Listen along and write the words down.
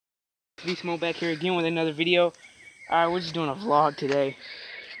V-Smo back here again with another video. We're just doing a vlog today.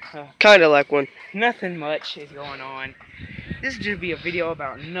 Kinda like one. Nothing much is going on. This is just be a video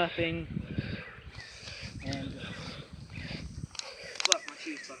about nothing. And fuck, my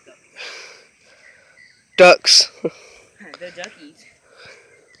shoes fucked up. Ducks. The duckies.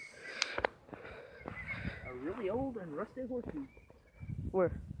 A really old and rusted horseshoe.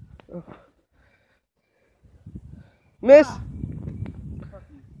 Where? Oh. Miss,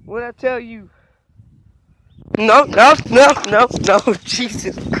 what'd I tell you? No,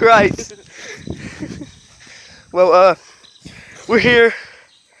 Jesus Christ. Well, we're here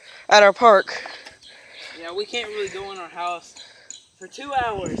at our park. Yeah, we can't really go in our house. For 2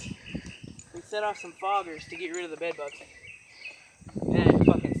 hours, we set off some foggers to get rid of the bed bugs. And it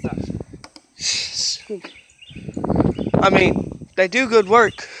fucking sucks. I mean, they do good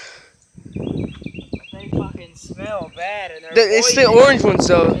work. They fucking smell bad and It's the orange ones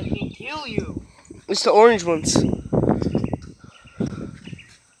though. They can kill you. It's the orange ones. Yeah,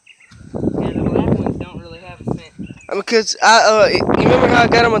 the black ones don't really have a scent. Because you remember how I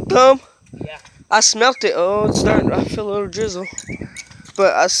got on my thumb? Yeah. I smelt it. Oh, it's starting. I feel a little drizzle.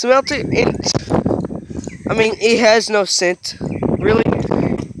 But I smelt it, and I mean, it has no scent, really.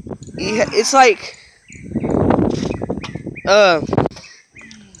 It's like,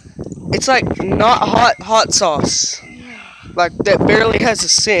 it's like not hot sauce, like that barely has a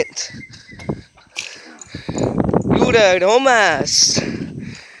scent. Luda, Tomas.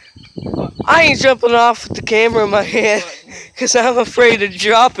 I ain't jumping off with the camera in my hand because I'm afraid to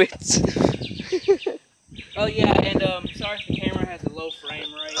drop it. Oh yeah, and sorry if the camera has a low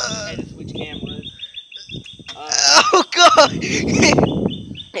frame rate. I had to switch cameras. Oh God!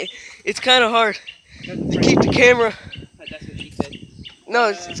 It's kind of hard to keep the camera. That's what she said. No,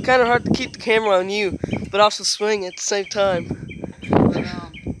 it's kind of hard to keep the camera on you, but also swing at the same time. But,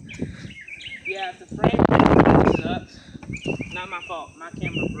 yeah, if the frame rate sucks, not my fault. My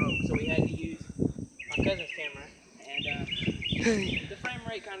camera broke, so we had to use my cousin's camera, and the frame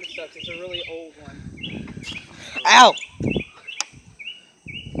rate kind of sucks. It's a really old one. Ow!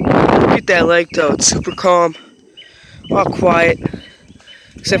 Look at that lake though, it's super calm. All quiet.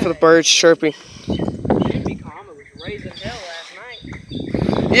 Except for the birds chirping. It should be calm, it was raised as hell last night.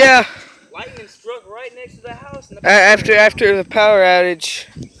 Yeah. Lightning struck right next to the house. And the After the power outage,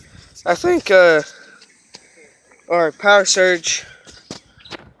 I think, or power surge,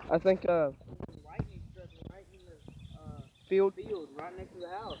 I think, lightning struck right in the field right next to the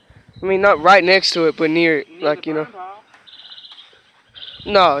house. I mean, not right next to it, but near it, Near like, the you know. burn pile.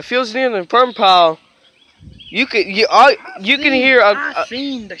 No, if it was near the burn pile, you can hear. I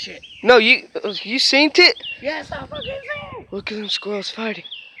seen the shit. No, you seen it? Yes, I fucking seen. Look at them squirrels fighting.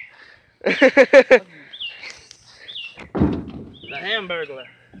 The Hamburglar.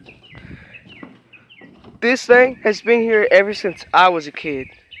 This thing has been here ever since I was a kid.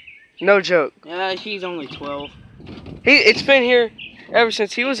 No joke. Yeah, she's only 12. It's been here ever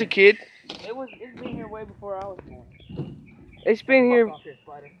since he was a kid. It's been here way before I was born. It's been here. Fuck off here,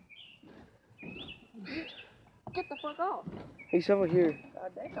 spider. Get the fuck off. He's over here.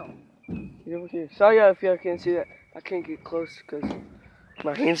 God damn. He's over here. Sorry if y'all can't see that. I can't get close because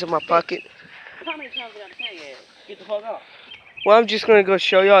my hand's in my pocket. How many times I gotta tell you? Get the fuck off. Well, I'm just gonna go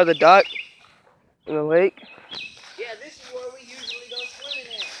show y'all the dock in the lake. Yeah, this is where we usually go swimming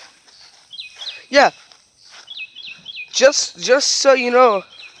at. Yeah. Just so you know,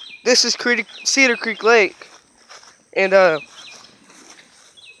 this is Cedar Creek Lake, and the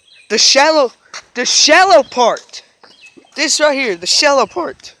shallow part, this right here, the shallow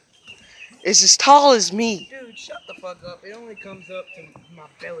part, is as tall as me. Dude, shut the fuck up. It only comes up to my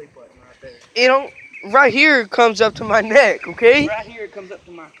belly button right there. It don't. Right here it comes up to my neck, okay? Right here it comes up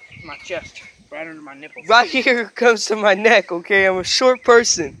to my chest, right under my nipples. Right here it comes to my neck, okay? I'm a short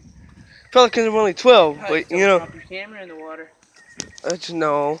person. Probably because I'm only 12, but you know. Drop your camera in the water.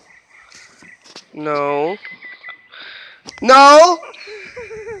 No.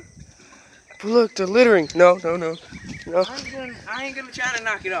 But look, they're littering. No. I ain't gonna try to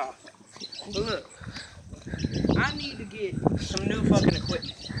knock it off. But look, I need to get some new fucking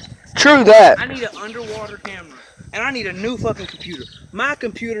equipment. True that. I need an underwater camera. And I need a new fucking computer. My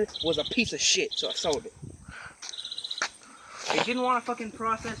computer was a piece of shit, so I sold it. It didn't want to fucking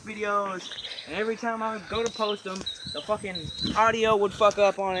process videos, and every time I would go to post them, the fucking audio would fuck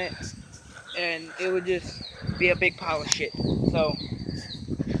up on it, and it would just be a big pile of shit. So,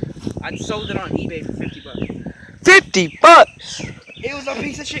 I sold it on eBay for 50 bucks. 50 bucks? It was a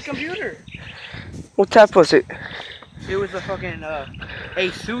piece of shit computer. What type was it? It was a fucking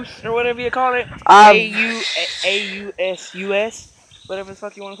Asus or whatever you call it. AUSUS, whatever the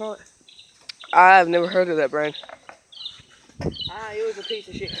fuck you want to call it. I've never heard of that brand. It was a piece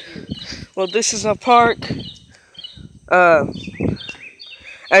of shit computer. Well, this is a park.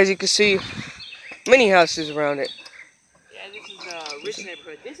 As you can see, many houses around it. Yeah, this is a rich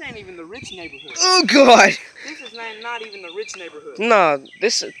neighborhood. This ain't even the rich neighborhood. Oh God! This is not even the rich neighborhood. No,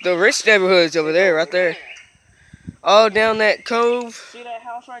 the rich neighborhood's over there, right there. All down that cove. See that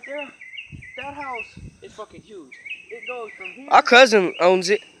house right there? That house is fucking huge. It goes from here. Our cousin owns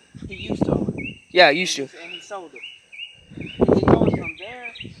it. He used to own it. Yeah, used to. And he sold it. And it goes from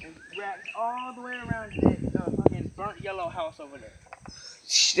there and wraps all the way around that fucking burnt yellow house over there.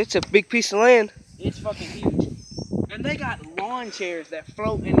 It's a big piece of land. It's fucking huge. And they got lawn chairs that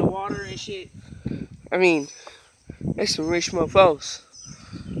float in the water and shit. I mean, they some rich mofos.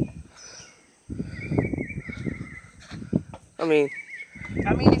 I mean,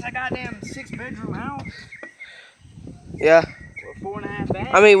 it's a goddamn 6-bedroom house. Yeah. Or 4.5 baths.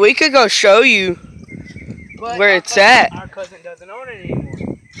 I mean, we could go show you where it's at. Our cousin doesn't own it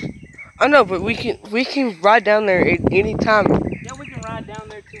anymore. I know, but we can ride down there at any time. Yeah, we can ride down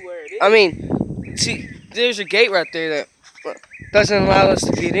there to where it is. I mean, see, there's a gate right there that doesn't allow us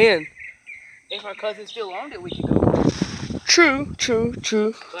to get in. If our cousin still owned it, we could go. True.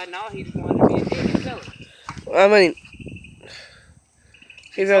 But no, he just wanted to be a dick and sell it. I mean,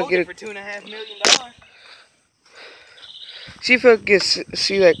 see if I Sold can it get for $2.5 million. see if I can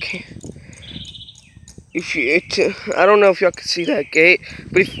see that. I don't know if y'all can see that gate,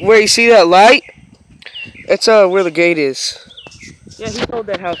 but where you see that light, that's where the gate is. Yeah, he sold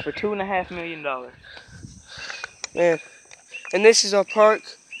that house for $2.5 million. Man, and this is our park.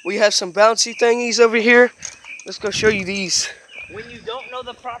 We have some bouncy thingies over here. Let's go show you these. When you don't know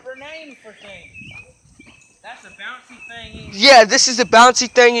the proper name for things, that's a bouncy thingy. Yeah, this is a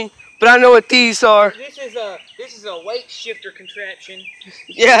bouncy thingy, but I know what these are. This is a weight shifter contraption.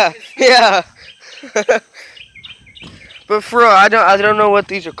 Yeah. But for real, I don't know what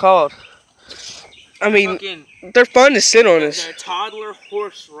these are called. I mean, they're fun to sit on. They're toddler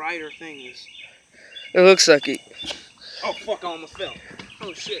horse rider thingies. It looks like it. Oh fuck! I almost fell.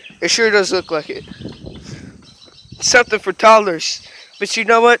 Oh shit! It sure does look like it. Something for toddlers. But you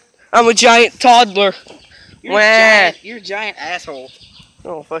know what? I'm a giant toddler. You're a giant asshole.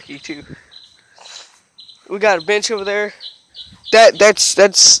 Oh, fuck you too. We got a bench over there.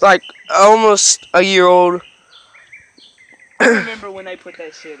 That's like almost a year old. I remember when they put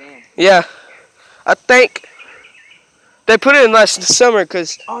that shit in. Yeah. I think they put it in last summer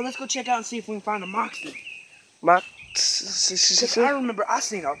because... Oh, let's go check out and see if we can find a moccasin. I remember I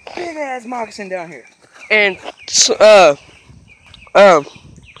seen a big ass moccasin down here. And Mr.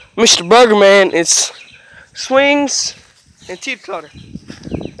 Burgerman is swings and teeter-totter.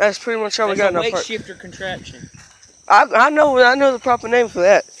 That's pretty much all we got in our park. Weight shifter contraption. I know the proper name for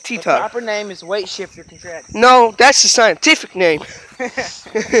that. Teeter-totter. The proper name is weight shifter contraption. No, that's the scientific name.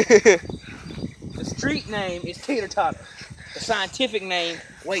 The street name is teeter-totter. The scientific name,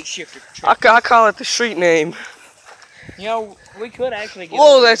 weight shifter contraption. I call it the street name. You know, we could actually get...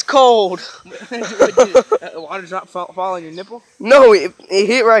 Whoa, that's cold. Water drop fall on your nipple? No, it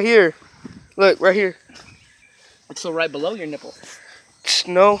hit right here. Look, right here. It's so right below your nipple.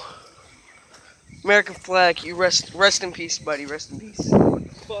 No. American flag, you rest in peace, buddy. Rest in peace.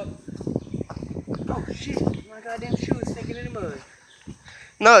 Fuck. Oh shit, my goddamn shoe is stinking in the mud.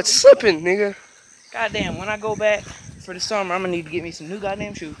 No, it's slipping, nigga. Goddamn, when I go back for the summer, I'm gonna need to get me some new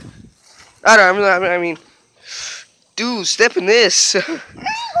goddamn shoes. I mean, dude, step in this.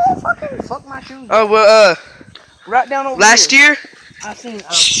 Fuck my shoes. Oh, well, right down over last year? I seen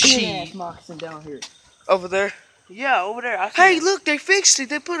a big ass moccasin down here. Over there? Yeah, over there. Hey, look, they fixed it.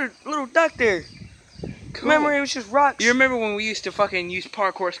 They put a little duck there. Cool. Remember, it was just rocks. You remember when we used to fucking use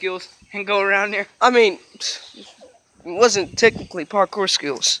parkour skills and go around there? I mean, it wasn't technically parkour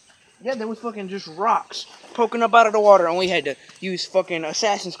skills. Yeah, there was fucking just rocks poking up out of the water, and we had to use fucking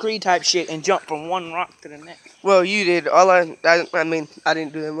Assassin's Creed type shit and jump from one rock to the next. Well, you did. I mean, I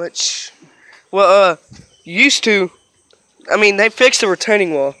didn't do that much. Well, used to. I mean, they fixed the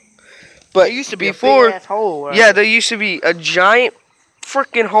retaining wall. But there used to be before, a big ass hole. Right? Yeah, there used to be a giant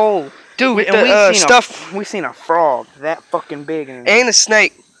freaking hole. Dude, with we seen a frog that fucking big. And a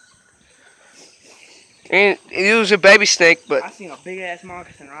snake. And it was a baby snake, but... I seen a big ass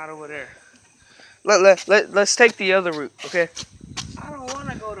moccasin right over there. Let's take the other route, okay? I don't want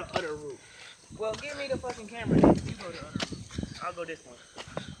to go the other route. Well, give me the fucking camera. You go the other route. I'll go this one.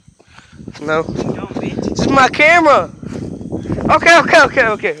 No. Don't, bitch. This is my camera. Okay.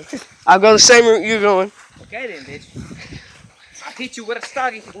 I'll go the same route you're going. Okay then, bitch. I'll hit you with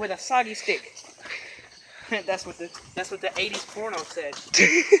a soggy stick. that's what the 80s porno said.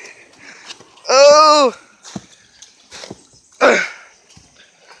 Oh!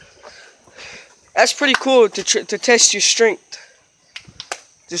 That's pretty cool to test your strength.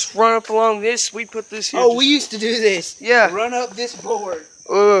 Just run up along this. We put this here. Oh, we used to do this. Yeah. Run up this board.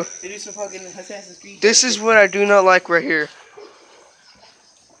 To do some fucking Assassin's Creed. This is what I do not like right here.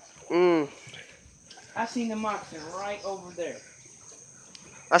 I seen the Mexican right over there.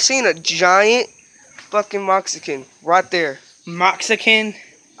 I seen a giant fucking Mexican right there. Mexican?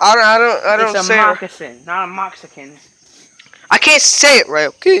 I don't it's say a it. moccasin, not a Mexican. I can't say it right,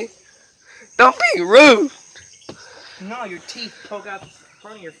 okay? Don't be rude. No, your teeth poke out the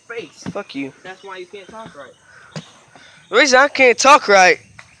front of your face. Fuck you. That's why you can't talk right. The reason I can't talk right.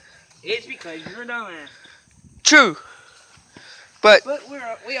 It's because you're a dumbass. True. But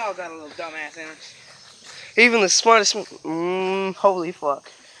we all got a little dumbass in us. even the smartest. Holy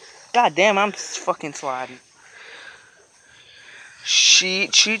fuck. God damn, I'm fucking sliding.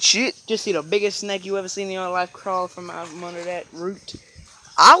 Shit. Just see the biggest snake you ever seen in your life crawl from out from under that root.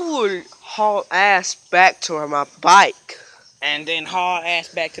 I would haul ass back to my bike. And then haul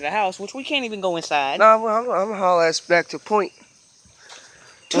ass back to the house, which we can't even go inside. No, I'm gonna haul ass back to Point.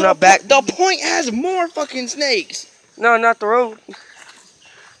 The Point has more fucking snakes. No, not the road.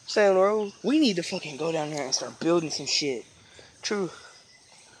 Stay on the road. We need to fucking go down there and start building some shit. True.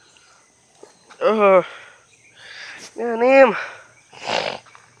 Damn.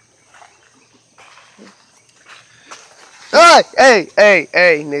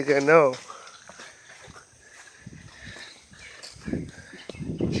 Hey, nigga, no.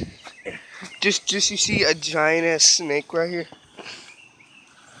 Just you see a giant ass snake right here.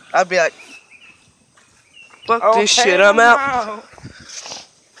 I'd be like, fuck this shit, I'm out. No,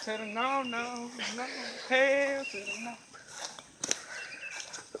 hell to the no.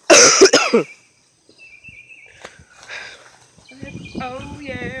 Oh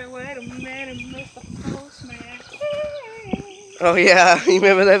yeah, wait a minute, Mr. Postman. Oh yeah, you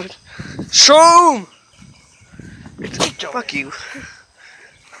remember that? Shroom! Fuck you.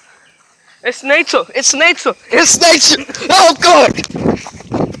 It's nature! It's nature! It's nature! Oh god!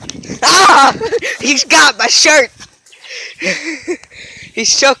 Ah! He's got my shirt!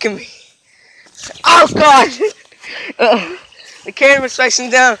 He's choking me. Oh god! The camera's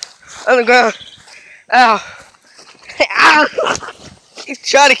facing down on the ground. Ow! Ow! He's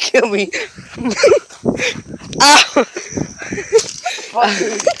trying to kill me. Ow!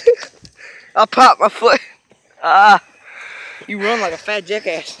 I'll pop my foot. You run like a fat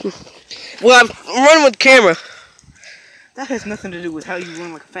jackass. Well, I'm running with the camera. That has nothing to do with how you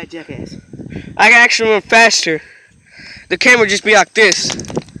run like a fat jackass. I can actually run faster. The camera just be like this.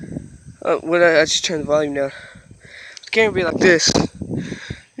 Oh, I just turned the volume down. The camera be like this.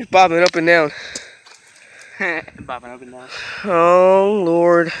 Just bobbing up and down. Bobbing up and down. Oh,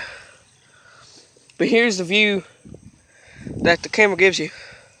 Lord. But here's the view that the camera gives you.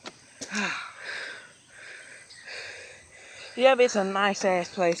 Yeah, but it's a nice ass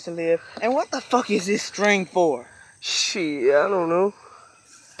place to live. And what the fuck is this string for? Shit, I don't know.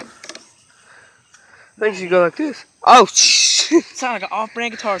 I think you go like this. Oh, shit. Sound like an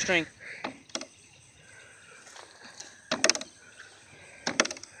off-brand guitar string.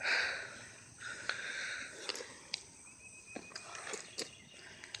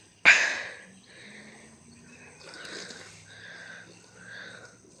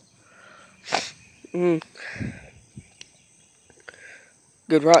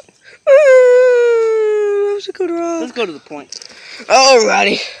 Good rock. That was a good rock. Let's go to the Point.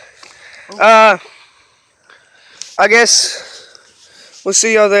 Alrighty. I guess we'll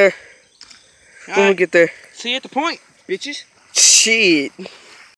see y'all there when we get there. See you at the Point, bitches. Shit.